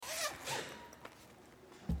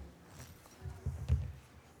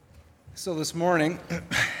So this morning,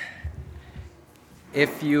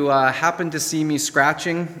 if you happen to see me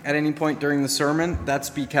scratching at any point during the sermon,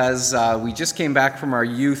 that's because we just came back from our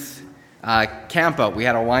youth camp out. We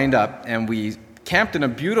had a wind up, and we camped in a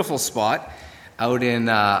beautiful spot out in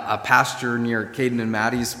a pasture near Caden and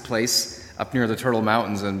Maddie's place up near the Turtle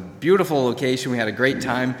Mountains. And beautiful location. We had a great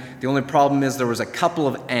time. The only problem is there was a couple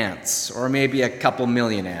of ants, or maybe a couple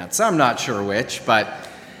million ants. I'm not sure which, but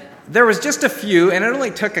there was just a few, and it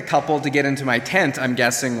only took a couple to get into my tent, I'm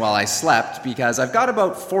guessing, while I slept, because I've got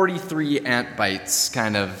about 43 ant bites,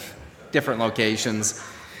 kind of different locations.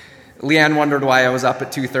 Leanne wondered why I was up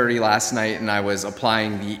at 2:30 last night, and I was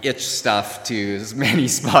applying the itch stuff to as many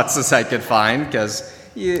spots as I could find, because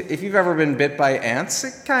if you've ever been bit by ants,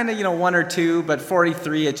 it kind of, one or two, but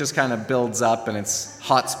 43, it just kind of builds up, and it's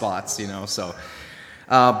hot spots, so.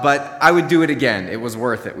 But I would do it again. It was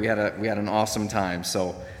worth it. We had an awesome time,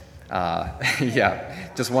 so.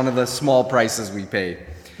 Just one of the small prices we paid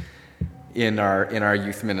in our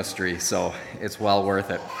youth ministry, so it's well worth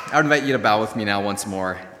it. I would invite you to bow with me now once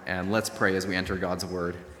more, and let's pray as we enter God's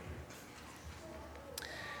Word.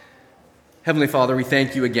 Heavenly Father, we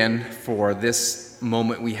thank you again for this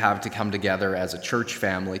moment we have to come together as a church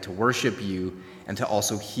family to worship you and to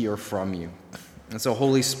also hear from you. And so,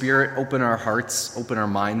 Holy Spirit, open our hearts, open our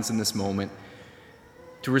minds in this moment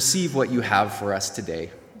to receive what you have for us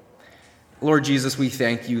today. Lord Jesus, we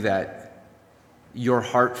thank you that your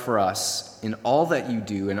heart for us in all that you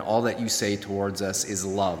do and all that you say towards us is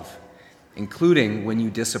love, including when you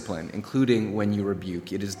discipline, including when you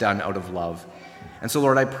rebuke. It is done out of love. And so,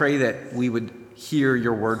 Lord, I pray that we would hear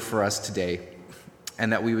your word for us today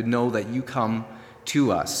and that we would know that you come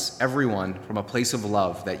to us, everyone, from a place of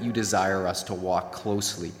love, that you desire us to walk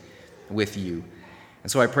closely with you.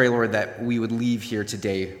 And so I pray, Lord, that we would leave here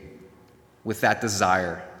today with that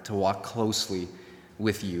desire to walk closely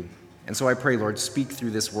with you. And so I pray, Lord, speak through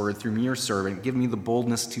this word, through me, your servant. Give me the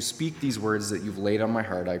boldness to speak these words that you've laid on my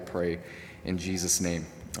heart, I pray, in Jesus' name.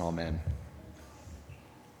 Amen.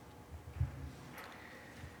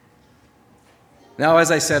 Now, as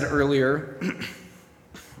I said earlier,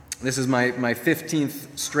 this is my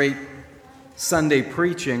 15th straight Sunday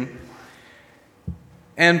preaching.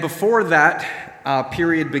 And before that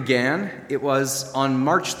period began, it was on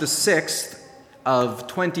March the 6th, of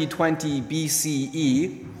 2020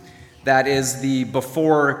 BCE, that is the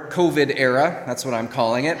before COVID era, that's what I'm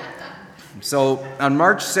calling it. So on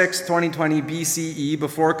March 6, 2020 BCE,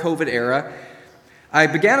 before COVID era, I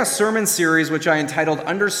began a sermon series which I entitled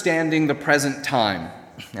Understanding the Present Time.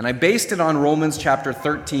 And I based it on Romans chapter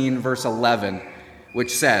 13, verse 11,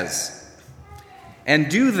 which says, "And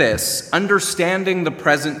do this, understanding the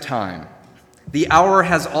present time. The hour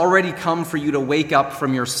has already come for you to wake up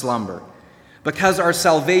from your slumber, because our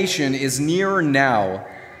salvation is nearer now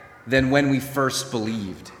than when we first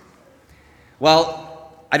believed."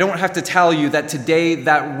 Well, I don't have to tell you that today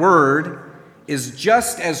that word is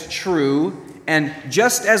just as true and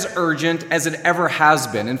just as urgent as it ever has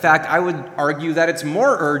been. In fact, I would argue that it's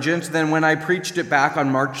more urgent than when I preached it back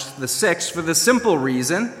on March the 6th, for the simple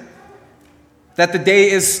reason that the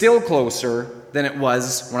day is still closer than it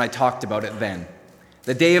was when I talked about it then.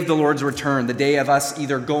 The day of the Lord's return, the day of us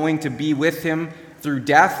either going to be with him through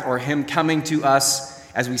death or him coming to us,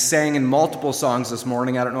 as we sang in multiple songs this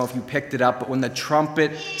morning. I don't know if you picked it up, but when the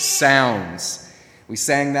trumpet sounds. We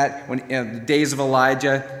sang that when in the days of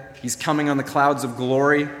Elijah, he's coming on the clouds of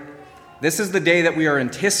glory. This is the day that we are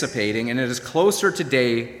anticipating, and it is closer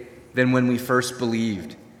today than when we first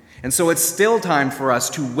believed. And so it's still time for us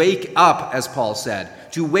to wake up, as Paul said,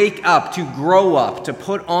 to wake up, to grow up, to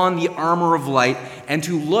put on the armor of light, and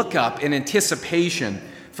to look up in anticipation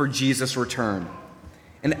for Jesus' return.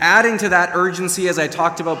 And adding to that urgency, as I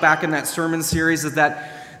talked about back in that sermon series, is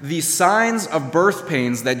that the signs of birth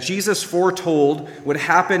pains that Jesus foretold would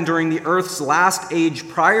happen during the earth's last age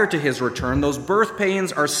prior to his return, those birth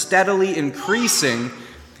pains are steadily increasing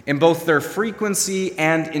in both their frequency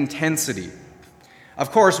and intensity.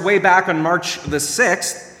 Of course, way back on March the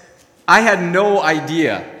 6th, I had no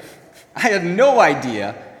idea,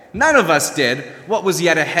 none of us did, what was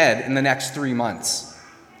yet ahead in the next 3 months.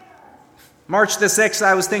 March the 6th,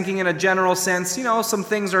 I was thinking in a general sense, some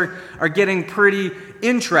things are getting pretty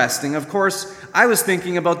interesting. Of course, I was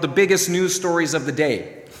thinking about the biggest news stories of the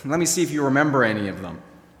day. Let me see if you remember any of them.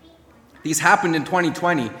 These happened in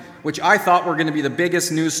 2020, which I thought were going to be the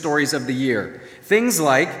biggest news stories of the year. Things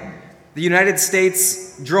like the United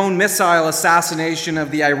States drone missile assassination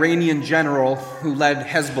of the Iranian general who led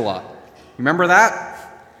Hezbollah. Remember that?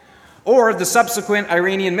 Or the subsequent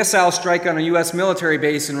Iranian missile strike on a U.S. military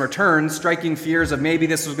base in return, striking fears of maybe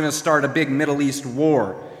this was going to start a big Middle East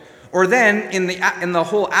war. Or then, in the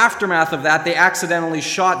whole aftermath of that, they accidentally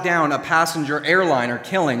shot down a passenger airliner,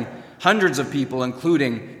 killing hundreds of people,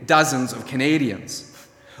 including dozens of Canadians.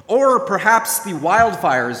 Or perhaps the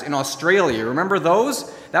wildfires in Australia. Remember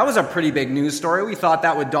those? That was a pretty big news story. We thought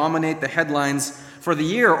that would dominate the headlines for the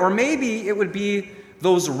year. Or maybe it would be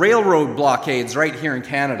those railroad blockades right here in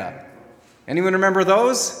Canada. Anyone remember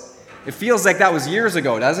those? It feels like that was years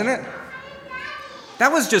ago, doesn't it?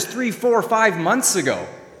 That was just 3, 4, 5 months ago.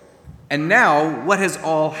 And now, what has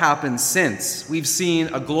all happened since? We've seen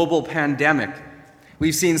a global pandemic.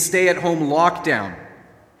 We've seen stay-at-home lockdown.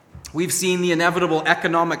 We've seen the inevitable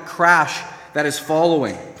economic crash that is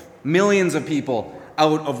following. Millions of people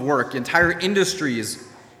out of work, entire industries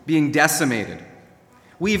being decimated.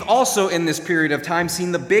 We've also, in this period of time,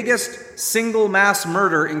 seen the biggest single mass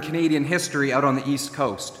murder in Canadian history out on the East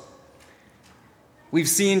Coast. We've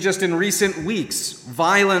seen just in recent weeks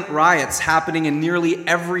violent riots happening in nearly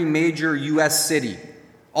every major U.S. city.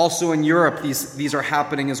 Also in Europe, these are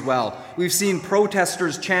happening as well. We've seen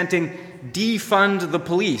protesters chanting, "Defund the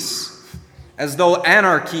police," as though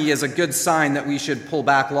anarchy is a good sign that we should pull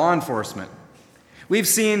back law enforcement. We've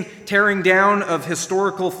seen tearing down of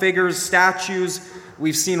historical figures, statues.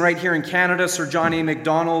 We've seen right here in Canada, Sir John A.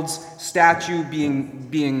 Macdonald's statue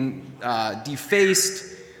being defaced.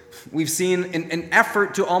 We've seen an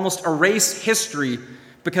effort to almost erase history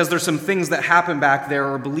because there's some things that happen back there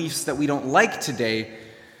or beliefs that we don't like today.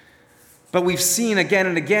 But we've seen again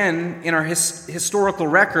and again in our historical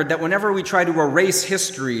record that whenever we try to erase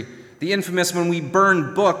history, the infamous when we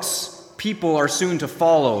burn books, people are soon to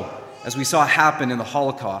follow, as we saw happen in the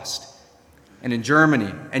Holocaust and in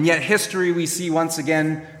Germany. And yet history, we see once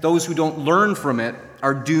again, those who don't learn from it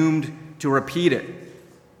are doomed to repeat it.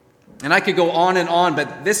 And I could go on,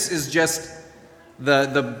 but this is just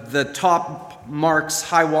the top marks,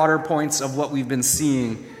 high water points of what we've been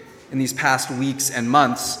seeing in these past weeks and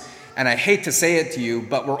months. And I hate to say it to you,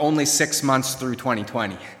 but we're only 6 months through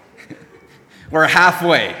 2020. We're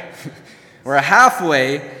halfway. We're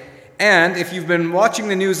halfway. And if you've been watching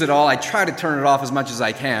the news at all, I try to turn it off as much as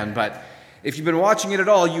I can, but if you've been watching it at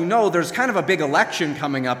all, you know there's kind of a big election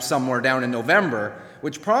coming up somewhere down in November,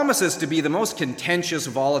 which promises to be the most contentious,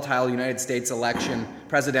 volatile United States election,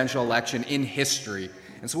 presidential election in history.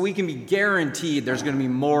 And so we can be guaranteed there's going to be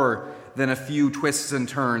more than a few twists and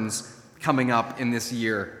turns coming up in this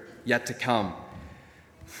year yet to come.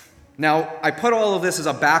 Now, I put all of this as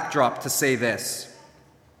a backdrop to say this.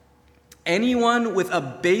 Anyone with a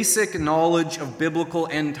basic knowledge of biblical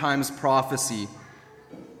end times prophecy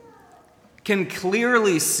can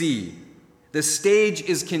clearly see the stage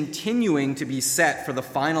is continuing to be set for the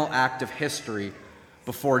final act of history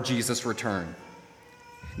before Jesus' return.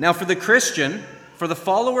 Now, for the Christian, for the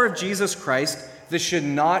follower of Jesus Christ, this should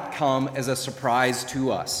not come as a surprise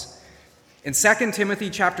to us. In 2 Timothy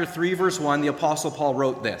chapter 3, verse 1, the Apostle Paul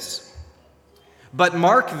wrote this, "But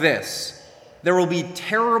mark this, there will be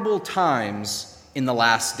terrible times in the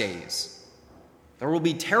last days." There will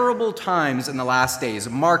be terrible times in the last days.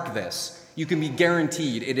 Mark this. You can be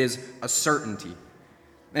guaranteed. It is a certainty.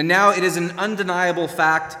 And now it is an undeniable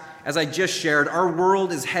fact, as I just shared, our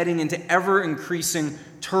world is heading into ever-increasing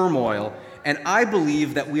turmoil, and I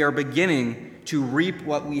believe that we are beginning to reap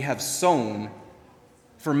what we have sown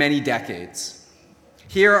for many decades.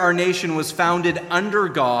 Here, our nation was founded under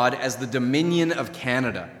God as the Dominion of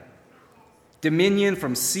Canada. Dominion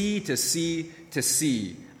from sea to sea to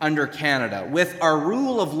sea under Canada, with our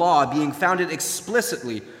rule of law being founded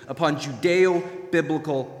explicitly upon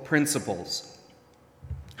Judeo-biblical principles.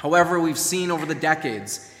 However, we've seen over the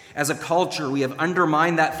decades, as a culture, we have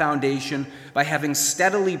undermined that foundation by having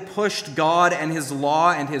steadily pushed God and His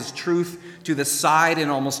law and His truth to the side in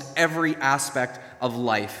almost every aspect of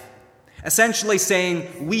life. Essentially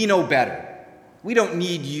saying, we know better. We don't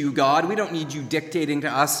need you, God. We don't need you dictating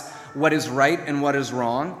to us what is right and what is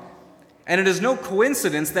wrong. And it is no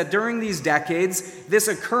coincidence that during these decades, this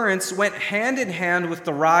occurrence went hand in hand with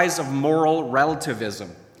the rise of moral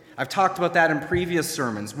relativism. I've talked about that in previous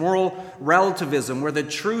sermons. Moral relativism, where the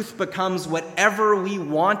truth becomes whatever we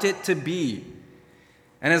want it to be.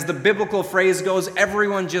 And as the biblical phrase goes,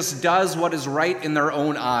 everyone just does what is right in their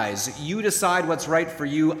own eyes. You decide what's right for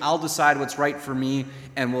you, I'll decide what's right for me,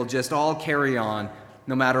 and we'll just all carry on,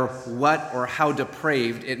 no matter what or how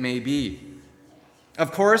depraved it may be.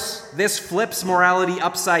 Of course, this flips morality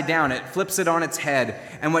upside down. It flips it on its head.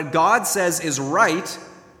 And what God says is right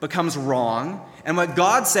becomes wrong, and what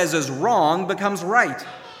God says is wrong becomes right.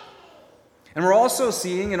 And we're also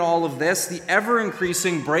seeing in all of this the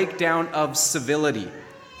ever-increasing breakdown of civility.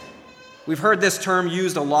 We've heard this term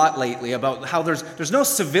used a lot lately about how there's no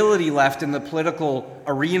civility left in the political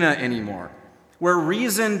arena anymore, where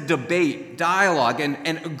reasoned debate, dialogue,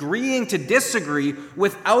 and agreeing to disagree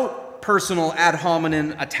without personal ad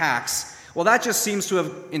hominem attacks, well, that just seems to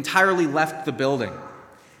have entirely left the building.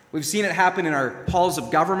 We've seen it happen in our halls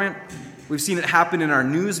of government. We've seen it happen in our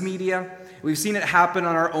news media. We've seen it happen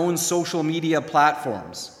on our own social media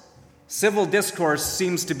platforms. Civil discourse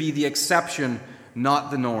seems to be the exception, not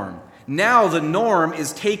the norm. Now the norm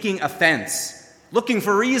is taking offense, looking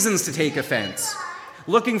for reasons to take offense,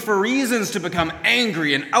 looking for reasons to become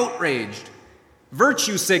angry and outraged,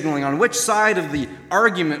 virtue signaling on which side of the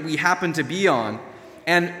argument we happen to be on,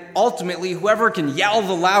 and ultimately whoever can yell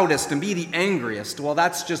the loudest and be the angriest, well,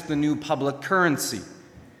 that's just the new public currency.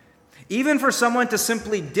 Even for someone to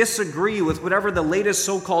simply disagree with whatever the latest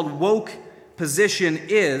so-called woke position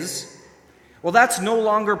is, well, that's no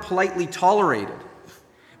longer politely tolerated.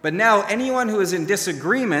 But now anyone who is in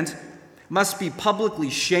disagreement must be publicly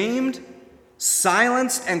shamed,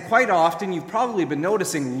 silenced, and quite often, you've probably been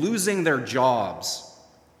noticing, losing their jobs.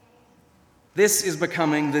 This is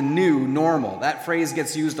becoming the new normal. That phrase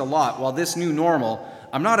gets used a lot. While this new normal,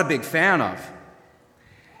 I'm not a big fan of.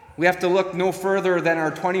 We have to look no further than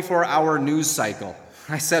our 24-hour news cycle.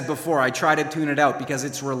 I said before, I try to tune it out because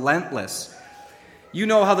it's relentless. You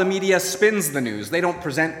know how the media spins the news. They don't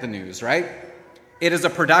present the news, right? It is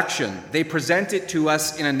a production. They present it to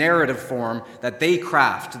us in a narrative form that they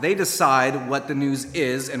craft. They decide what the news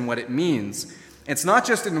is and what it means. It's not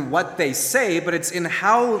just in what they say, but it's in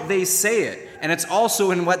how they say it. And it's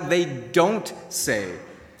also in what they don't say.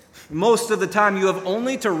 Most of the time, you have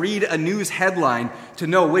only to read a news headline to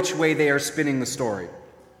know which way they are spinning the story.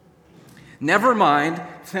 Never mind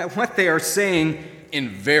that what they are saying in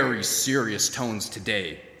very serious tones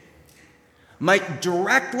today might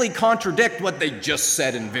directly contradict what they just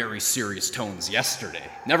said in very serious tones yesterday.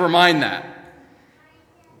 Never mind that.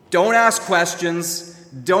 Don't ask questions.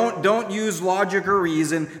 Don't use logic or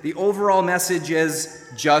reason. The overall message is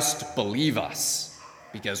just believe us,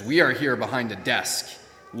 because we are here behind a desk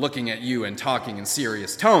looking at you and talking in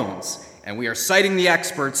serious tones, and we are citing the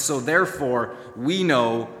experts, so therefore we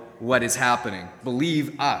know what is happening.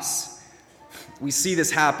 Believe us. We see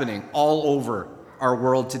this happening all over our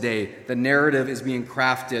world today. The narrative is being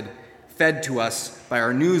crafted, fed to us by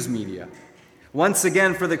our news media. Once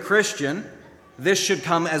again, for the Christian, this should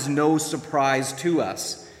come as no surprise to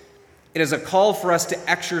us. It is a call for us to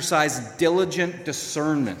exercise diligent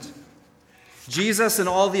discernment. Jesus and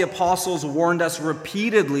all the apostles warned us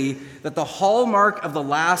repeatedly that the hallmark of the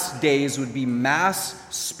last days would be mass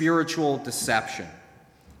spiritual deception.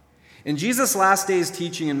 In Jesus' last days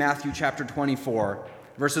teaching in Matthew chapter 24,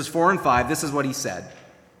 verses 4 and 5, this is what he said.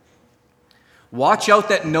 Watch out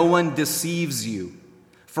that no one deceives you,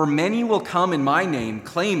 for many will come in my name,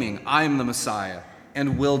 claiming I am the Messiah,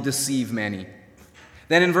 and will deceive many.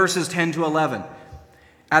 Then in verses 10 to 11,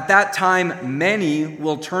 at that time many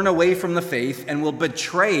will turn away from the faith and will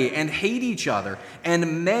betray and hate each other,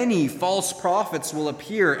 and many false prophets will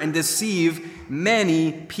appear and deceive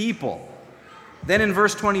many people. Then in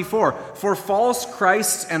verse 24, for false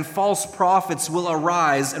Christs and false prophets will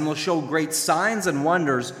arise and will show great signs and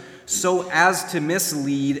wonders, so as to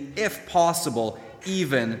mislead, if possible,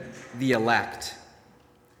 even the elect.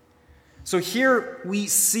 So here we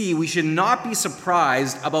see we should not be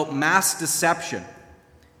surprised about mass deception,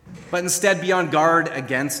 but instead be on guard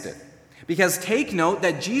against it. Because take note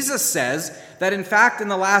that Jesus says that in fact in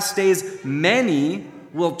the last days many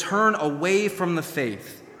will turn away from the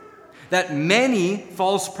faith. That many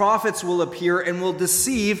false prophets will appear and will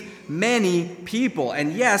deceive many people.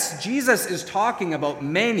 And yes, Jesus is talking about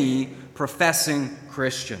many professing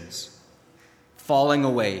Christians falling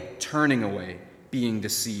away, turning away, being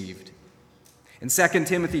deceived. In 2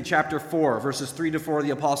 Timothy chapter 4, verses 3 to 4, the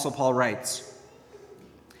Apostle Paul writes,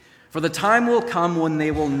 for the time will come when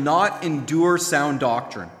they will not endure sound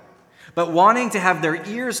doctrine, but wanting to have their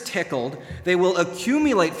ears tickled, they will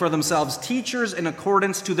accumulate for themselves teachers in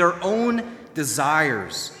accordance to their own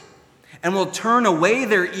desires, and will turn away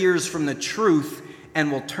their ears from the truth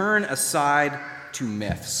and will turn aside to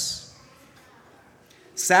myths.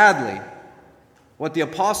 Sadly, what the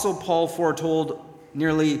Apostle Paul foretold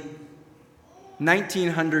nearly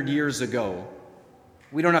 1900 years ago,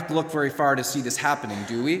 we don't have to look very far to see this happening,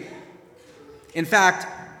 do we? In fact,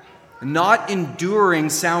 not enduring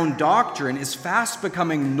sound doctrine is fast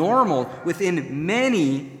becoming normal within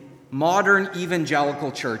many modern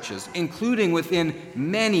evangelical churches, including within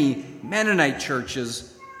many Mennonite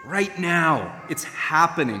churches right now. It's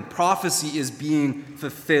happening. Prophecy is being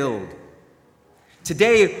fulfilled.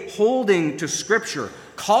 Today, holding to Scripture,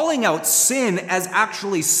 calling out sin as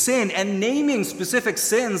actually sin and naming specific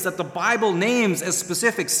sins that the Bible names as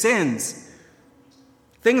specific sins.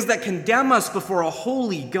 Things that condemn us before a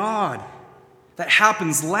holy God. That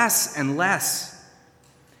happens less and less.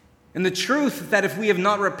 And the truth that if we have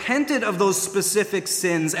not repented of those specific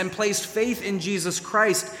sins and placed faith in Jesus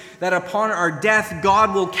Christ, that upon our death,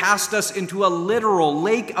 God will cast us into a literal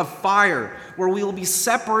lake of fire where we will be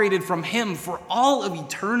separated from Him for all of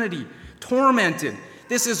eternity, tormented.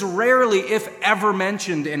 This is rarely, if ever,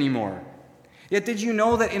 mentioned anymore. Yet did you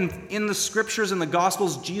know that in the Scriptures and the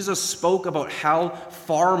Gospels, Jesus spoke about hell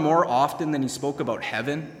far more often than He spoke about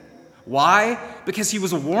heaven? Why? Because He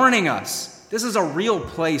was warning us. This is a real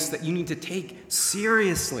place that you need to take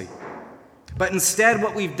seriously. But instead,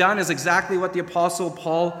 what we've done is exactly what the Apostle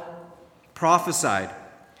Paul prophesied.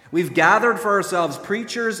 We've gathered for ourselves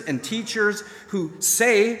preachers and teachers who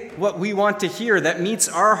say what we want to hear that meets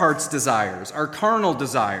our heart's desires, our carnal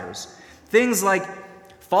desires. Things like,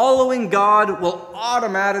 following God will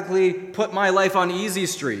automatically put my life on easy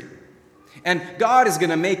street. And God is going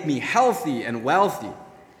to make me healthy and wealthy.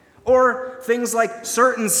 Or things like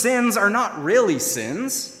certain sins are not really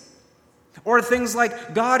sins. Or things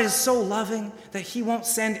like God is so loving that He won't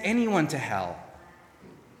send anyone to hell.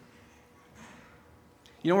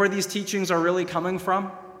 You know where these teachings are really coming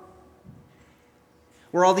from?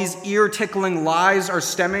 Where all these ear-tickling lies are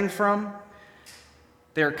stemming from?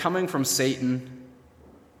 They are coming from Satan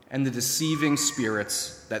and the deceiving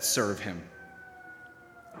spirits that serve him.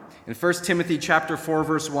 In 1 Timothy chapter 4,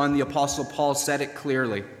 verse 1, the Apostle Paul said it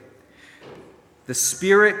clearly. The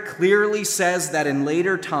Spirit clearly says that in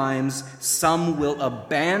later times, some will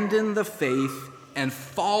abandon the faith and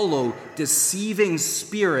follow deceiving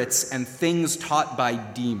spirits and things taught by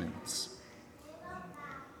demons.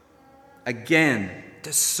 Again,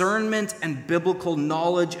 discernment and biblical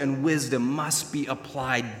knowledge and wisdom must be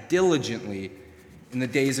applied diligently in the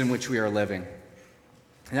days in which we are living.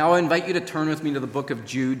 Now I invite you to turn with me to the book of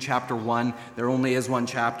Jude, chapter 1. There only is one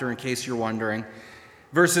chapter, in case you're wondering.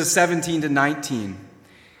 Verses 17 to 19.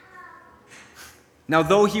 Now,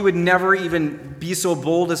 though he would never even be so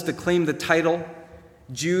bold as to claim the title,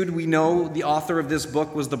 Jude, we know the author of this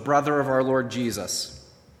book was the brother of our Lord Jesus.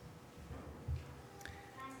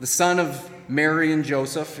 The son of Mary and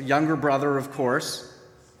Joseph, younger brother, of course.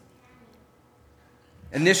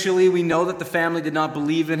 Initially, we know that the family did not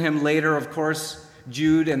believe in him. Later, of course,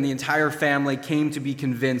 Jude and the entire family came to be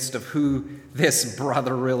convinced of who this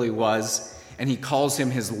brother really was. And he calls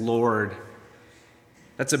him his Lord.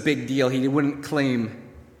 That's a big deal. He wouldn't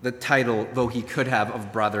claim the title, though he could have,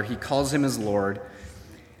 of brother. He calls him his Lord.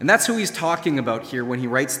 And that's who he's talking about here when he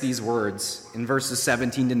writes these words in verses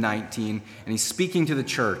 17 to 19. And he's speaking to the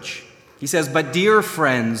church. He says, "But dear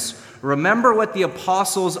friends, remember what the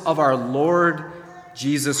apostles of our Lord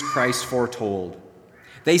Jesus Christ foretold.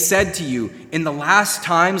 They said to you, in the last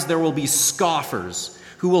times there will be scoffers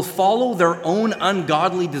who will follow their own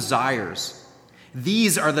ungodly desires.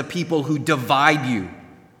 These are the people who divide you,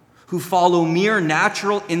 who follow mere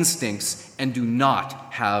natural instincts and do not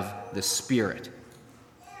have the Spirit."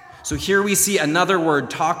 So here we see another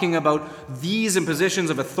word talking about these in positions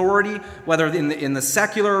of authority, whether in the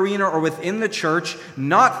secular arena or within the church,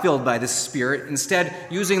 not filled by the Spirit, instead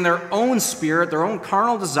using their own spirit, their own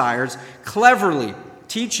carnal desires, cleverly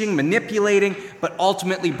teaching, manipulating, but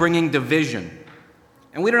ultimately bringing division.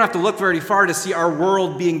 And we don't have to look very far to see our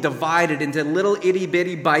world being divided into little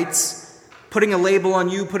itty-bitty bites, putting a label on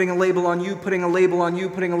you, putting a label on you, putting a label on you,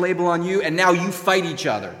 putting a label on you, and now you fight each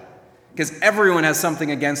other. Because everyone has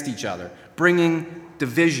something against each other, bringing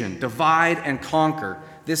division, divide and conquer.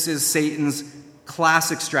 This is Satan's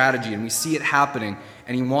classic strategy, and we see it happening,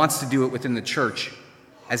 and he wants to do it within the church,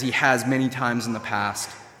 as he has many times in the past.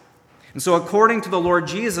 And so according to the Lord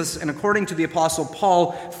Jesus and according to the Apostle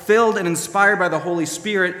Paul, filled and inspired by the Holy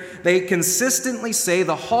Spirit, they consistently say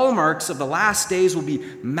the hallmarks of the last days will be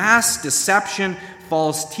mass deception,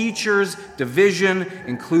 false teachers, division,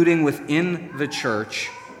 including within the church,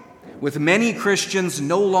 with many Christians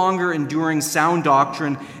no longer enduring sound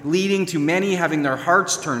doctrine, leading to many having their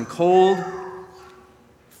hearts turned cold,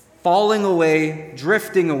 falling away,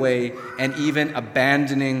 drifting away, and even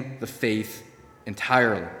abandoning the faith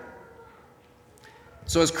entirely.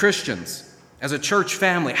 So as Christians, as a church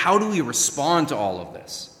family, how do we respond to all of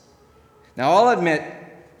this? Now, I'll admit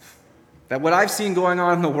that what I've seen going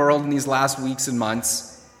on in the world in these last weeks and months,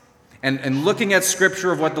 and looking at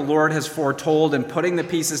Scripture of what the Lord has foretold and putting the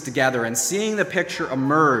pieces together and seeing the picture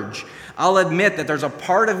emerge, I'll admit that there's a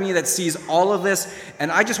part of me that sees all of this,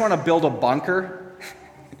 and I just want to build a bunker,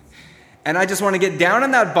 and I just want to get down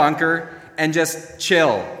in that bunker and just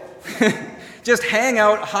chill. Just hang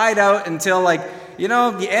out, hide out until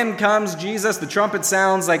the end comes, Jesus, the trumpet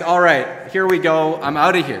sounds, all right, here we go, I'm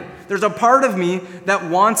out of here. There's a part of me that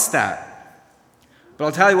wants that. But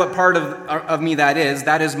I'll tell you what part of me that is.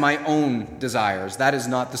 That is my own desires. That is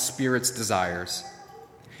not the Spirit's desires.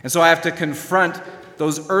 And so I have to confront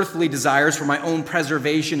those earthly desires for my own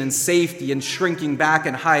preservation and safety and shrinking back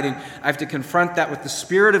and hiding. I have to confront that with the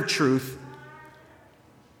Spirit of truth,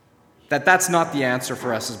 that's not the answer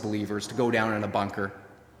for us as believers, to go down in a bunker.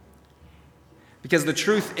 Because the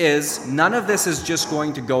truth is, none of this is just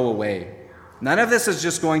going to go away. None of this is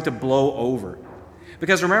just going to blow over.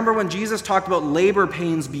 Because remember when Jesus talked about labor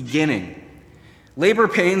pains beginning. Labor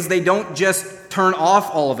pains, they don't just turn off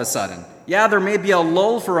all of a sudden. Yeah, there may be a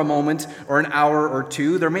lull for a moment or an hour or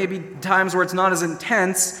two. There may be times where it's not as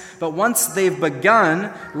intense. But once they've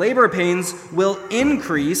begun, labor pains will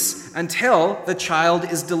increase until the child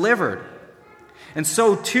is delivered. And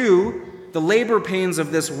so too, the labor pains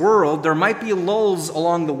of this world, there might be lulls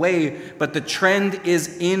along the way, but the trend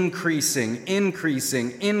is increasing in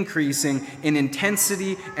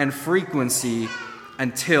intensity and frequency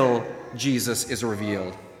until Jesus is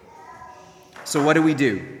revealed. So what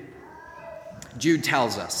do? Jude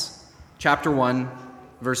tells us, chapter 1,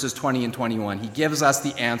 verses 20 and 21. He gives us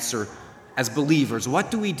the answer as believers. What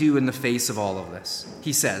do we do in the face of all of this?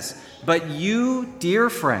 He says, "But you, dear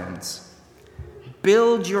friends,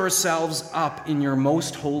 build yourselves up in your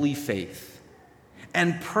most holy faith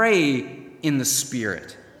and pray in the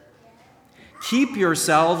Spirit. Keep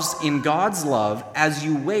yourselves in God's love as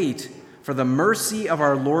you wait for the mercy of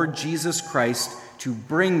our Lord Jesus Christ to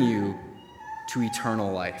bring you to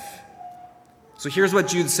eternal life." So here's what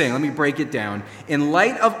Jude's saying. Let me break it down. In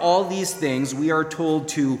light of all these things, we are told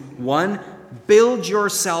to, 1, build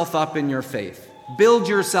yourself up in your faith. Build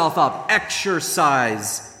yourself up.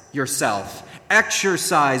 Exercise yourself.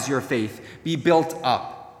 Exercise your faith. Be built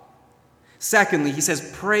up. Secondly, he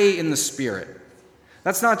says, pray in the Spirit.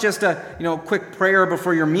 That's not just a quick prayer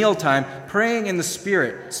before your mealtime. Praying in the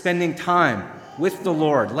Spirit, spending time with the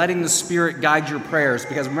Lord, letting the Spirit guide your prayers.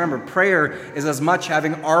 Because remember, prayer is as much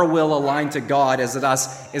having our will aligned to God as it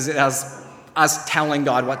us telling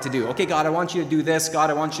God what to do. Okay, God, I want you to do this. God,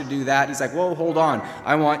 I want you to do that. He's like, whoa, hold on.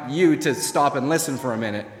 I want you to stop and listen for a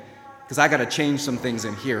minute, because I got to change some things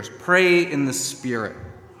in here. Pray in the Spirit.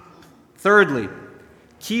 Thirdly,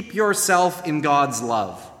 keep yourself in God's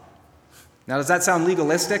love. Now, does that sound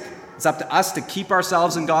legalistic? It's up to us to keep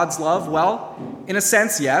ourselves in God's love? Well, in a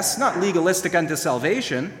sense, yes. Not legalistic unto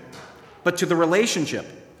salvation, but to the relationship.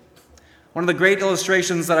 One of the great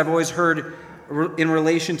illustrations that I've always heard in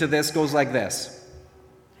relation to this goes like this.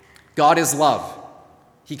 God is love.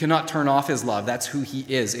 He cannot turn off his love. That's who he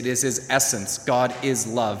is. It is his essence. God is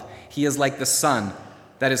love. He is like the sun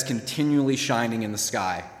that is continually shining in the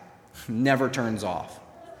sky. Never turns off.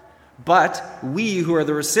 But we who are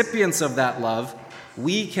the recipients of that love,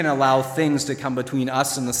 we can allow things to come between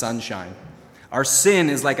us and the sunshine. Our sin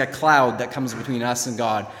is like a cloud that comes between us and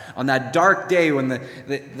God. On that dark day when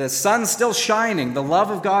the sun's still shining, the love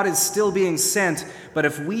of God is still being sent, but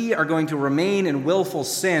if we are going to remain in willful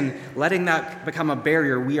sin, letting that become a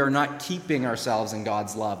barrier, we are not keeping ourselves in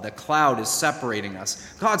God's love. The cloud is separating us.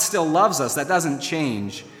 God still loves us. That doesn't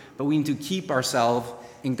change, but we need to keep ourselves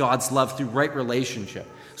in God's love through right relationship.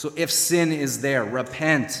 So if sin is there,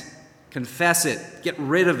 repent, confess it, get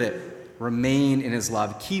rid of it, remain in his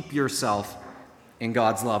love. Keep yourself in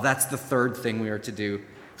God's love. That's the third thing we are to do.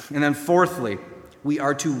 And then fourthly, we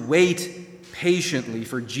are to wait patiently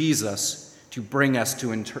for Jesus to bring us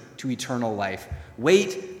to eternal life.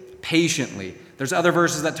 Wait patiently. There's other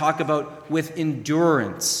verses that talk about with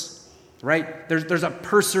endurance, right? There's a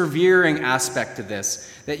persevering aspect to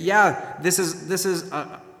this. That this is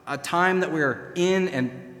a time that we're in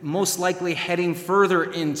and most likely heading further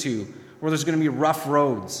into, where there's going to be rough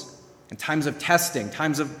roads and times of testing,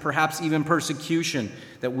 times of perhaps even persecution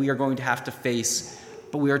that we are going to have to face.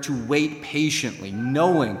 But we are to wait patiently,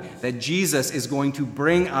 knowing that Jesus is going to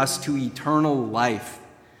bring us to eternal life.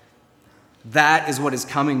 That is what is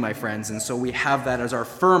coming, my friends. And so we have that as our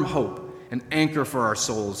firm hope, an anchor for our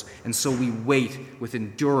souls. And so we wait with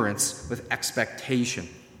endurance, with expectation.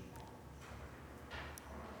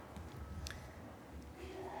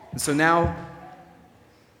 And so now,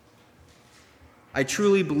 I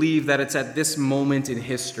truly believe that it's at this moment in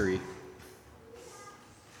history,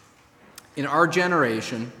 in our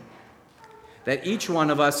generation, that each one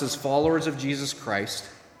of us as followers of Jesus Christ,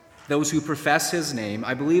 those who profess his name,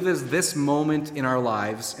 I believe is this moment in our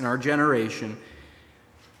lives, in our generation,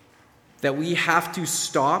 that we have to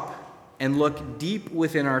stop and look deep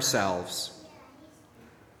within ourselves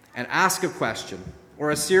and ask a question, or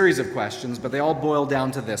a series of questions, but they all boil down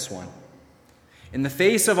to this one. In the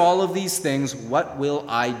face of all of these things, what will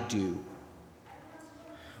I do?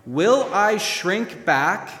 Will I shrink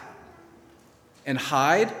back and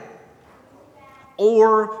hide?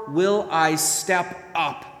 Or will I step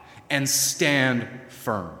up and stand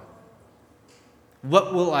firm?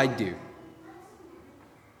 What will I do?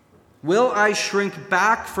 Will I shrink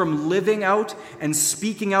back from living out and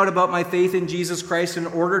speaking out about my faith in Jesus Christ in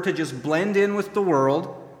order to just blend in with the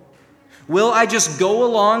world? Will I just go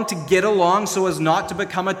along to get along so as not to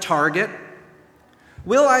become a target?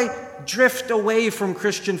 Will I drift away from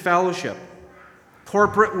Christian fellowship,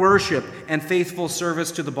 corporate worship, and faithful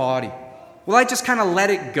service to the body? Will I just kind of let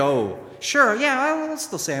it go? Sure, yeah, I'll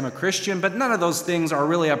still say I'm a Christian, but none of those things are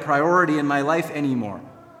really a priority in my life anymore.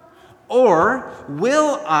 Or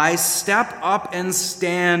will I step up and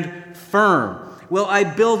stand firm? Will I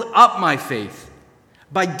build up my faith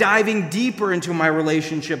by diving deeper into my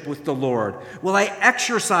relationship with the Lord? Will I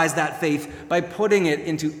exercise that faith by putting it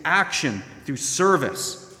into action through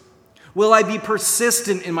service? Will I be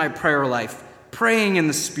persistent in my prayer life, praying in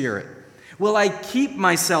the Spirit? Will I keep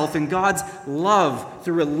myself in God's love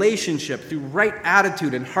through relationship, through right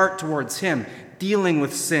attitude and heart towards Him, dealing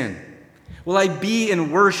with sin? Will I be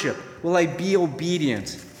in worship? Will I be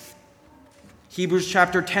obedient? Hebrews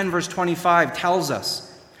chapter 10, verse 25 tells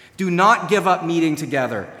us, "Do not give up meeting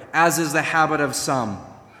together, as is the habit of some,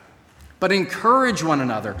 but encourage one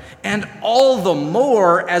another, and all the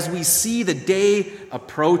more as we see the day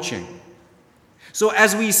approaching." So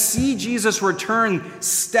as we see Jesus' return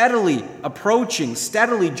steadily approaching,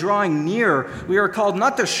 steadily drawing near, we are called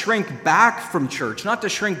not to shrink back from church, not to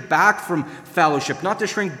shrink back from fellowship, not to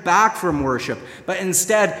shrink back from worship, but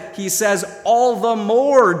instead, he says, all the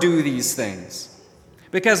more do these things.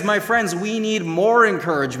 Because, my friends, we need more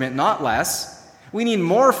encouragement, not less. We need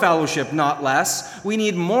more fellowship, not less. We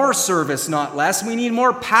need more service, not less. We need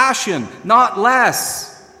more passion, not less.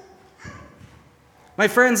 My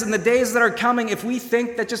friends, in the days that are coming, if we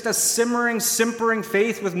think that just a simmering, simpering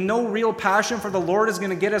faith with no real passion for the Lord is going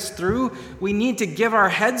to get us through, we need to give our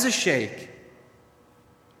heads a shake.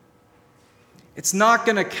 It's not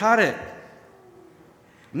going to cut it.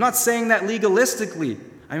 I'm not saying that legalistically.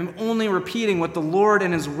 I'm only repeating what the Lord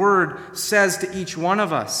and His Word says to each one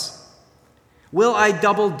of us. Will I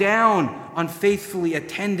double down on faithfully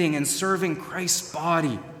attending and serving Christ's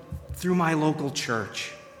body through my local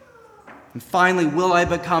church? And finally, will I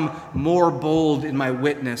become more bold in my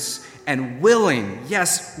witness and willing,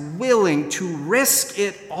 yes, willing to risk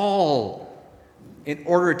it all in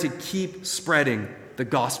order to keep spreading the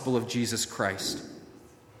gospel of Jesus Christ?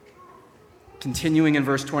 Continuing in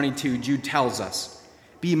verse 22, Jude tells us,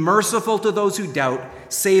 "Be merciful to those who doubt,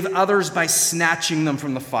 save others by snatching them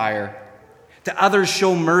from the fire. To others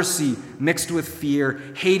show mercy mixed with fear,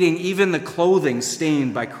 hating even the clothing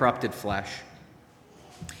stained by corrupted flesh."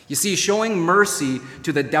 You see, showing mercy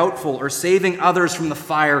to the doubtful or saving others from the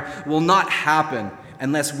fire will not happen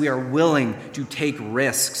unless we are willing to take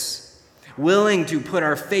risks, willing to put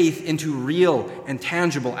our faith into real and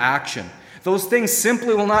tangible action. Those things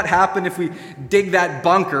simply will not happen if we dig that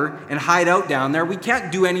bunker and hide out down there. We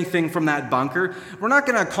can't do anything from that bunker. We're not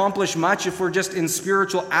going to accomplish much if we're just in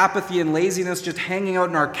spiritual apathy and laziness, just hanging out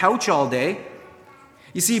on our couch all day.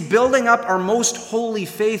 You see, building up our most holy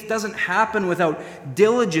faith doesn't happen without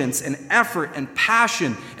diligence and effort and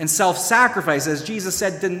passion and self-sacrifice, as Jesus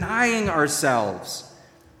said, denying ourselves.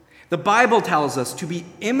 The Bible tells us to be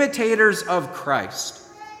imitators of Christ,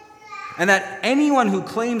 and that anyone who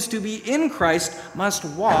claims to be in Christ must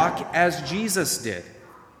walk as Jesus did.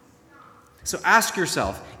 So ask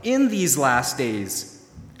yourself, in these last days,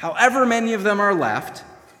 however many of them are left,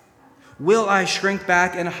 will I shrink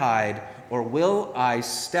back and hide, or will I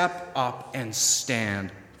step up and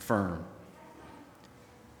stand firm?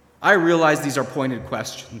 I realize these are pointed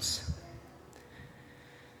questions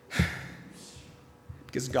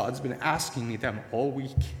because God's been asking me them all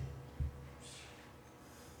week.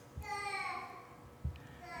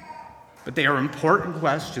 But they are important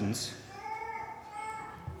questions.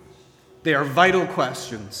 They are vital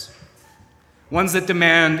questions, ones that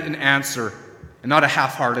demand an answer and not a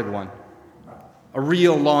half-hearted one. A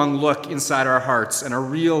real long look inside our hearts and a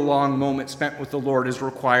real long moment spent with the Lord is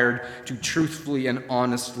required to truthfully and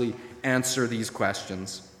honestly answer these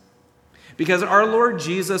questions. Because our Lord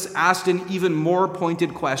Jesus asked an even more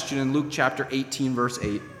pointed question in Luke chapter 18, verse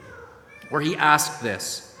 8, where he asked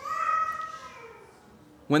this: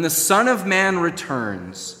 "When the Son of Man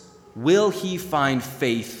returns, will he find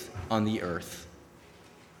faith on the earth?"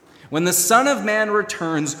 When the Son of Man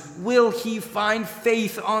returns, will he find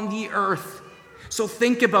faith on the earth? So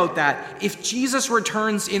think about that. If Jesus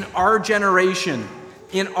returns in our generation,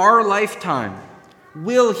 in our lifetime,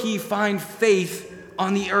 will he find faith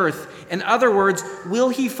on the earth? In other words, will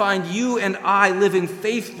he find you and I living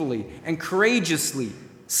faithfully and courageously,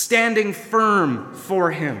 standing firm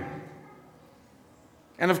for him?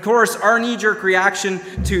 And of course, our knee-jerk reaction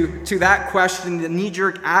to that question, the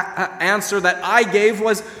knee-jerk answer that I gave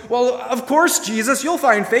was, well, of course, Jesus, you'll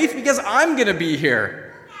find faith because I'm going to be here.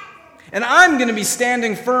 And I'm going to be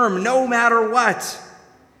standing firm no matter what.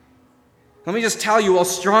 Let me just tell you, while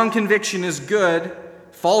strong conviction is good,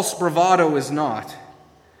 false bravado is not.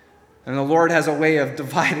 And the Lord has a way of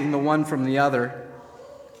dividing the one from the other.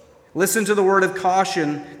 Listen to the word of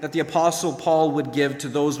caution that the Apostle Paul would give to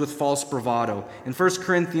those with false bravado. In 1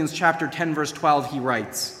 Corinthians chapter 10, verse 12, he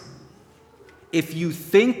writes, "If you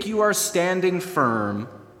think you are standing firm,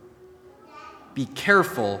 be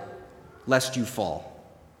careful lest you fall."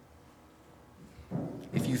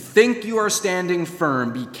 If you think you are standing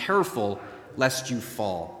firm, be careful lest you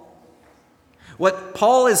fall. What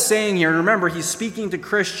Paul is saying here, remember, he's speaking to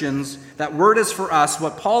Christians. That word is for us.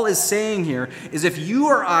 What Paul is saying here is if you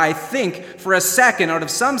or I think for a second, out of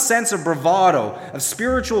some sense of bravado, of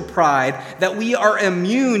spiritual pride, that we are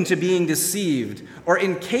immune to being deceived or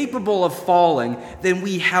incapable of falling, then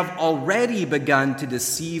we have already begun to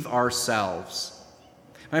deceive ourselves.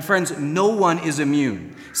 My friends, no one is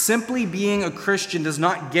immune. Simply being a Christian does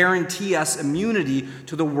not guarantee us immunity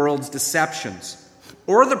to the world's deceptions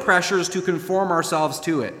or the pressures to conform ourselves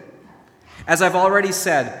to it. As I've already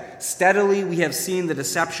said, steadily we have seen the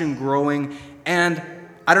deception growing, and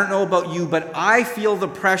I don't know about you, but I feel the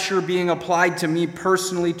pressure being applied to me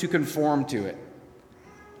personally to conform to it.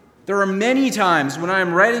 There are many times when I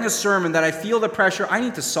am writing a sermon that I feel the pressure, I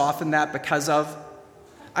need to soften that because of,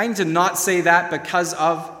 I need to not say that because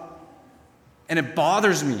of, and it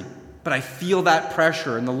bothers me. But I feel that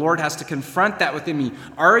pressure, and the Lord has to confront that within me.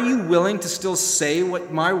 Are you willing to still say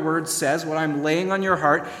what my word says, what I'm laying on your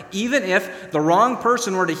heart, even if the wrong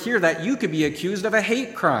person were to hear that? You could be accused of a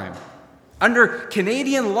hate crime. Under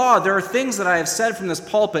Canadian law, there are things that I have said from this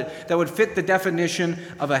pulpit that would fit the definition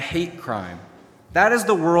of a hate crime. That is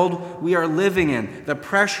the world we are living in, the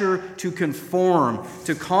pressure to conform,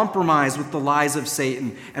 to compromise with the lies of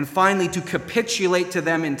Satan, and finally to capitulate to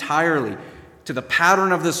them entirely. To the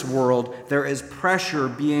pattern of this world, there is pressure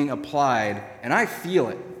being applied, and I feel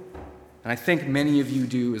it. And I think many of you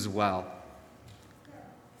do as well.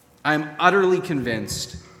 I am utterly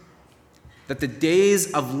convinced that the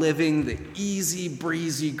days of living the easy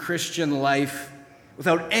breezy Christian life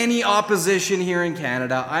without any opposition here in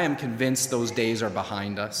Canada, I am convinced those days are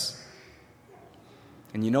behind us.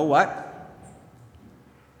 And you know what?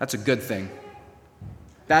 That's a good thing.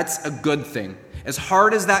 That's a good thing. As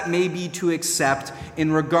hard as that may be to accept,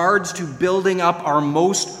 in regards to building up our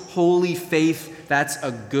most holy faith, that's a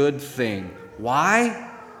good thing. Why?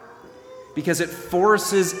 Because it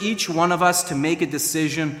forces each one of us to make a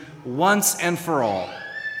decision once and for all.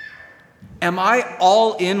 Am I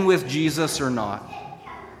all in with Jesus or not?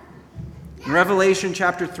 In Revelation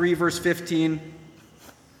chapter 3, verse 15,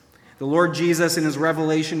 the Lord Jesus, in his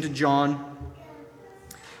revelation to John,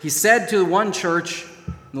 he said to one church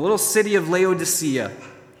in the little city of Laodicea,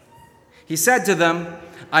 he said to them,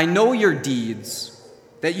 "I know your deeds,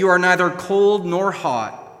 that you are neither cold nor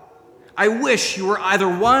hot. I wish you were either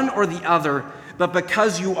one or the other, but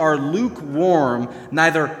because you are lukewarm,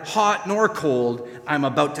 neither hot nor cold, I'm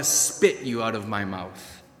about to spit you out of my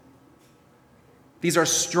mouth." These are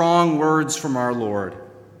strong words from our Lord,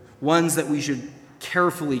 ones that we should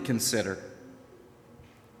carefully consider.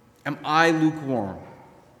 Am I lukewarm?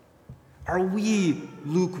 Are we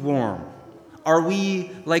lukewarm? Are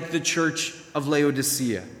we like the church of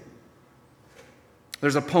Laodicea?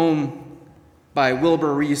 There's a poem by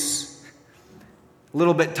Wilbur Rees, a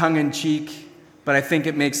little bit tongue-in-cheek, but I think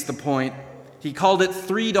it makes the point. He called it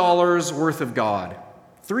 $3 worth of God.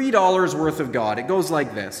 $3 worth of God. It goes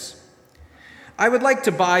like this. I would like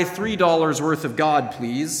to buy $3 worth of God,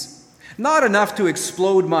 please. Not enough to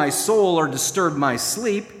explode my soul or disturb my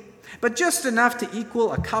sleep, but just enough to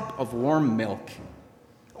equal a cup of warm milk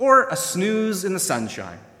or a snooze in the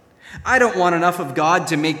sunshine. I don't want enough of God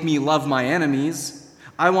to make me love my enemies.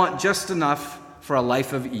 I want just enough for a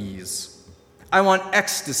life of ease. I want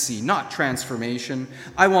ecstasy, not transformation.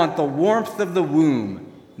 I want the warmth of the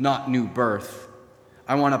womb, not new birth.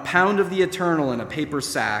 I want a pound of the eternal in a paper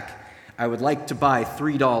sack. I would like to buy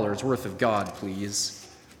 $3 worth of God, please.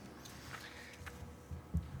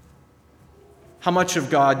 How much of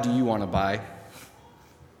God do you want to buy?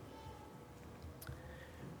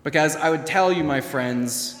 Because I would tell you, my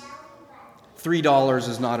friends, $3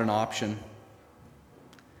 is not an option.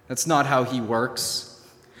 That's not how he works.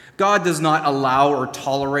 God does not allow or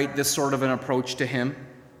tolerate this sort of an approach to him.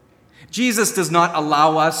 Jesus does not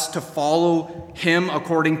allow us to follow him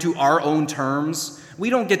according to our own terms. We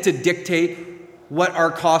don't get to dictate what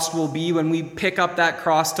our cost will be when we pick up that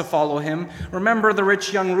cross to follow him. Remember the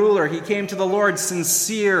rich young ruler. He came to the Lord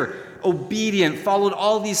sincere, obedient, followed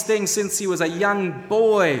all these things since he was a young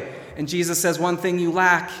boy. And Jesus says, one thing you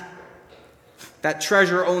lack. That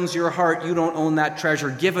treasure owns your heart. You don't own that treasure.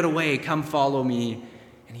 Give it away. Come follow me.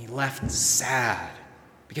 And he left sad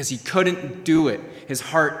because he couldn't do it. His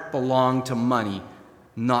heart belonged to money,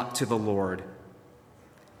 not to the Lord.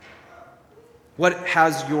 What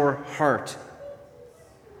has your heart?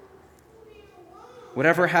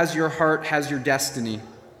 Whatever has your heart has your destiny.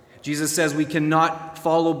 Jesus says we cannot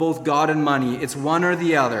follow both God and money. It's one or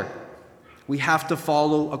the other. We have to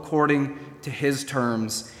follow according to his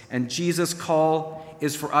terms. And Jesus' call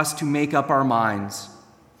is for us to make up our minds.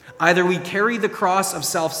 Either we carry the cross of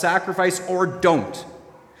self-sacrifice or don't.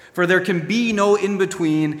 For there can be no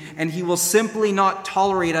in-between, and he will simply not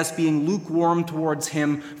tolerate us being lukewarm towards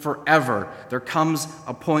him forever. There comes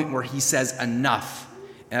a point where he says, enough.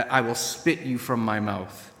 I will spit you from my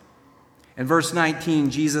mouth. In verse 19,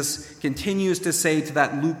 Jesus continues to say to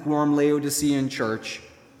that lukewarm Laodicean church,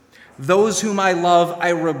 those whom I love, I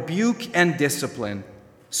rebuke and discipline.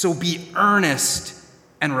 So be earnest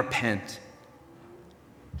and repent.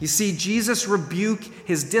 You see, Jesus' rebuke,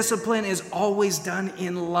 his discipline is always done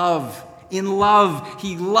in love. In love.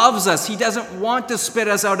 He loves us. He doesn't want to spit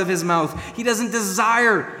us out of his mouth. He doesn't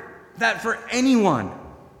desire that for anyone.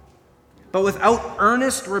 But without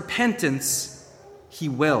earnest repentance, he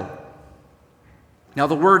will. Now,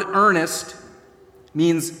 the word earnest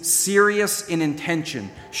means serious in intention,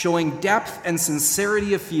 showing depth and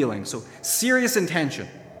sincerity of feeling. So, serious intention.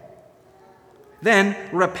 Then,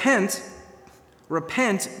 repent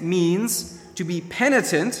means to be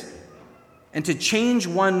penitent and to change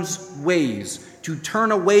one's ways, to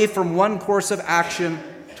turn away from one course of action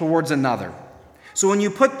towards another. So when you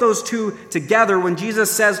put those two together, when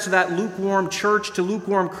Jesus says to that lukewarm church, to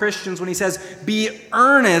lukewarm Christians, when he says, be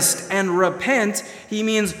earnest and repent, he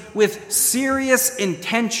means with serious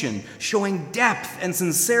intention, showing depth and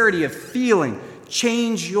sincerity of feeling.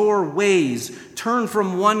 Change your ways. Turn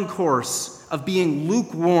from one course of being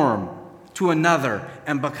lukewarm to another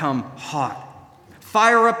and become hot.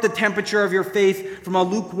 Fire up the temperature of your faith from a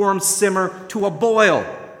lukewarm simmer to a boil.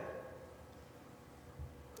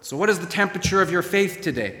 So what is the temperature of your faith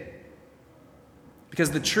today?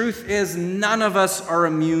 Because the truth is, none of us are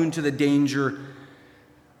immune to the danger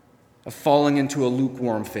of falling into a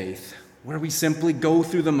lukewarm faith, where we simply go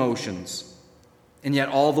through the motions, and yet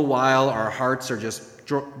all the while our hearts are just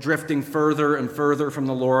drifting further and further from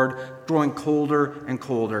the Lord, growing colder and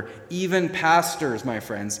colder. Even pastors, my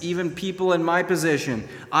friends, even people in my position,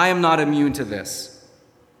 I am not immune to this.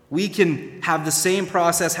 We can have the same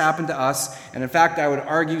process happen to us, and in fact, I would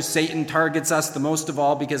argue Satan targets us the most of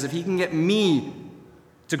all, because if he can get me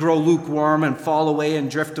to grow lukewarm and fall away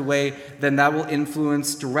and drift away, then that will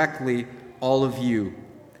influence directly all of you.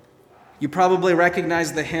 You probably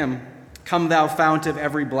recognize the hymn, "Come Thou Fount of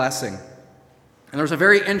Every Blessing." And there's a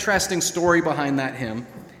very interesting story behind that hymn.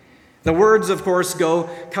 The words, of course, go,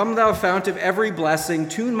 "Come Thou Fount of every blessing,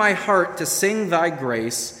 tune my heart to sing Thy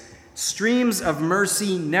grace. Streams of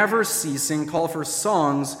mercy never ceasing, call for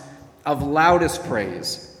songs of loudest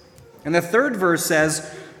praise." And the third verse says,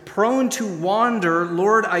 "Prone to wander,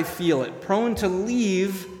 Lord, I feel it. Prone to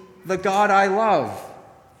leave the God I love."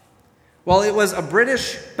 Well, it was a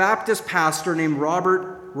British Baptist pastor named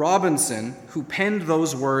Robert Robinson who penned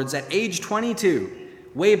those words at age 22,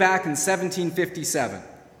 way back in 1757.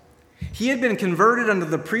 He had been converted under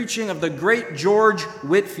the preaching of the great George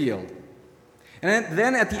Whitefield. And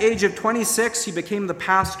then at the age of 26, he became the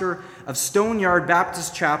pastor of Stoneyard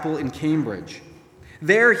Baptist Chapel in Cambridge.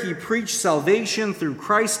 There he preached salvation through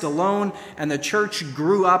Christ alone, and the church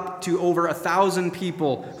grew up to over 1,000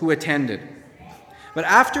 people who attended. But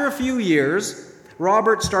after a few years,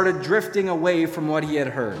 Robert started drifting away from what he had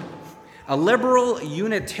heard. A liberal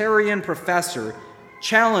Unitarian professor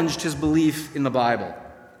challenged his belief in the Bible.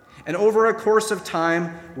 And over a course of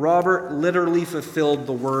time, Robert literally fulfilled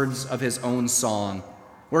the words of his own song,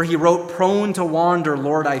 where he wrote, "Prone to wander,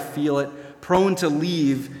 Lord, I feel it, prone to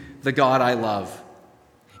leave the God I love."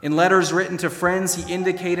 In letters written to friends, he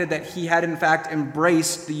indicated that he had in fact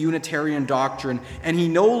embraced the Unitarian doctrine, and he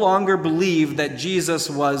no longer believed that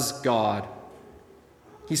Jesus was God.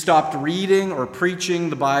 He stopped reading or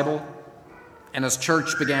preaching the Bible, and his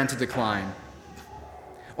church began to decline.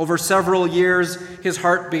 Over several years, his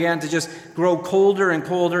heart began to just grow colder and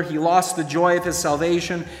colder. He lost the joy of his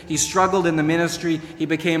salvation. He struggled in the ministry. He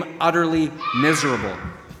became utterly miserable.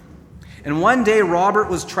 And one day, Robert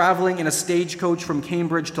was traveling in a stagecoach from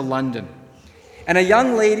Cambridge to London, and a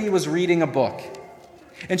young lady was reading a book.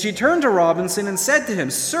 And she turned to Robinson and said to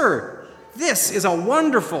him, "Sir, this is a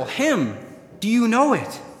wonderful hymn. Do you know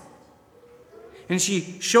it?" And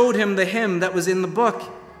she showed him the hymn that was in the book.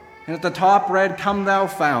 And at the top read, "Come thou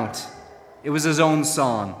fount." It was his own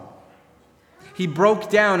song. He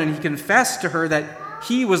broke down and he confessed to her that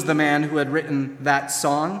he was the man who had written that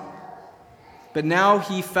song. But now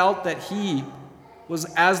he felt that he was,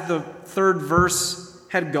 as the third verse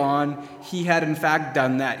had gone, he had in fact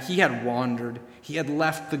done that. He had wandered. He had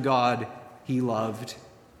left the God he loved.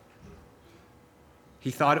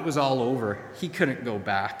 He thought it was all over. He couldn't go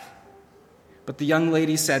back. But the young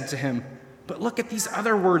lady said to him, "But look at these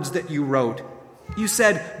other words that you wrote. You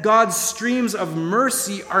said, 'God's streams of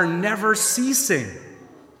mercy are never ceasing.'"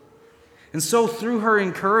 And so through her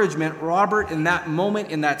encouragement, Robert, in that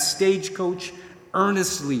moment, in that stagecoach,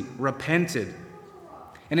 earnestly repented.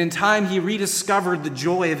 And in time, he rediscovered the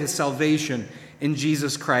joy of his salvation in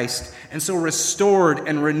Jesus Christ. And so restored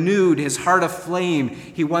and renewed, his heart aflame,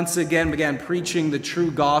 he once again began preaching the true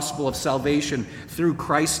gospel of salvation through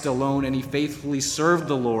Christ alone, and he faithfully served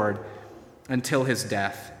the Lord until his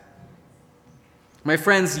death. My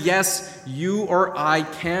friends, yes, you or I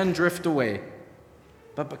can drift away,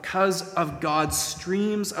 but because of God's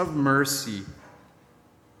streams of mercy,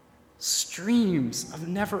 streams of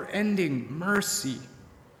never-ending mercy,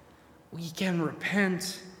 we can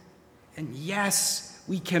repent, and yes,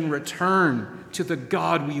 we can return to the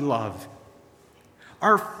God we love.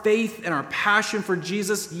 Our faith and our passion for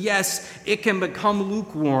Jesus, yes, it can become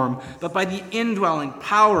lukewarm, but by the indwelling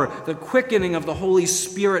power, the quickening of the Holy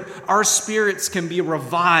Spirit, our spirits can be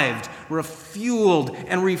revived, refueled,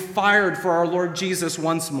 and refired for our Lord Jesus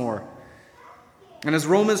once more. And as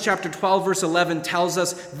Romans chapter 12, verse 11 tells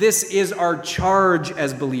us, this is our charge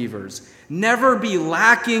as believers. Never be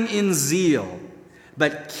lacking in zeal,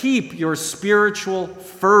 but keep your spiritual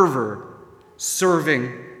fervor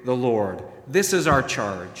serving the Lord. This is our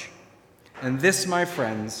charge. And this, my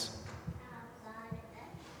friends,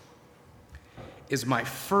 is my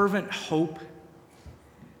fervent hope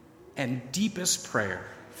and deepest prayer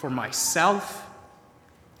for myself,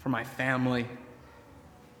 for my family,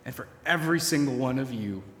 and for every single one of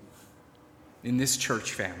you in this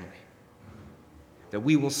church family. That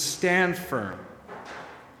we will stand firm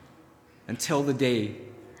until the day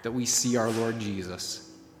that we see our Lord Jesus.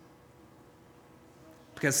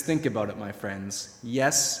 Because think about it, my friends.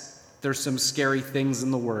 Yes, there's some scary things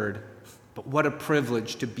in the Word, but what a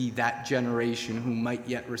privilege to be that generation who might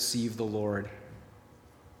yet receive the Lord.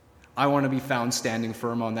 I want to be found standing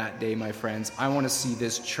firm on that day, my friends. I want to see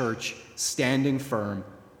this church standing firm,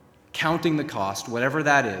 counting the cost, whatever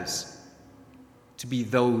that is, to be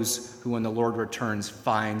those who, when the Lord returns,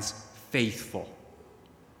 finds faithful.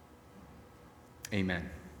 Amen.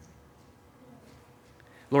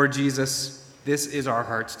 Lord Jesus, this is our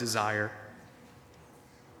heart's desire,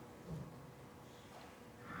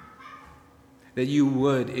 that you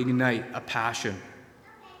would ignite a passion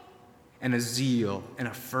and a zeal and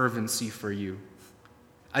a fervency for you,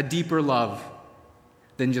 a deeper love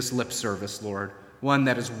than just lip service, Lord, one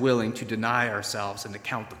that is willing to deny ourselves and to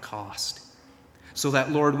count the cost. So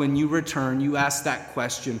that, Lord, when you return, you ask that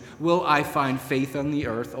question, will I find faith on the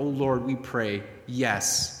earth? Oh, Lord, we pray,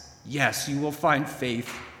 yes, you will find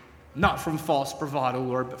faith. Not from false bravado,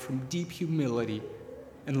 Lord, but from deep humility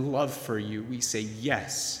and love for you. We say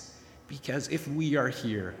yes, because if we are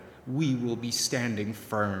here, we will be standing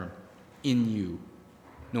firm in you,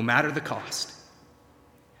 no matter the cost.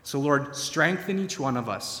 So, Lord, strengthen each one of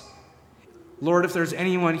us. Lord, if there's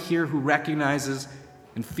anyone here who recognizes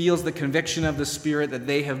and feels the conviction of the Spirit that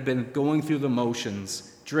they have been going through the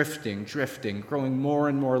motions, drifting, growing more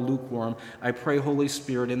and more lukewarm, I pray, Holy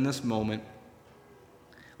Spirit, in this moment,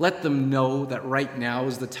 let them know that right now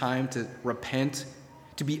is the time to repent,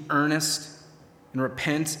 to be earnest, and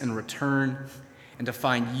repent and return, and to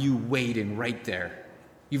find you waiting right there.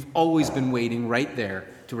 You've always been waiting right there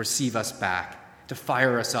to receive us back, to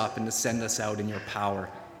fire us up, and to send us out in your power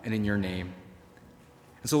and in your name.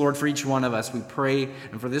 And so, Lord, for each one of us, we pray,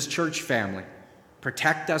 and for this church family,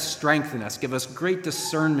 protect us, strengthen us, give us great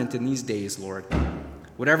discernment in these days, Lord.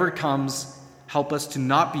 Whatever comes, help us to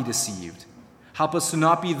not be deceived. Help us to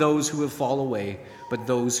not be those who have fallen away, but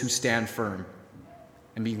those who stand firm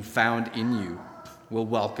and being found in you will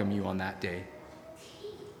welcome you on that day.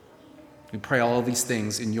 We pray all of these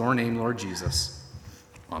things in your name, Lord Jesus.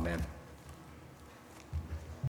 Amen.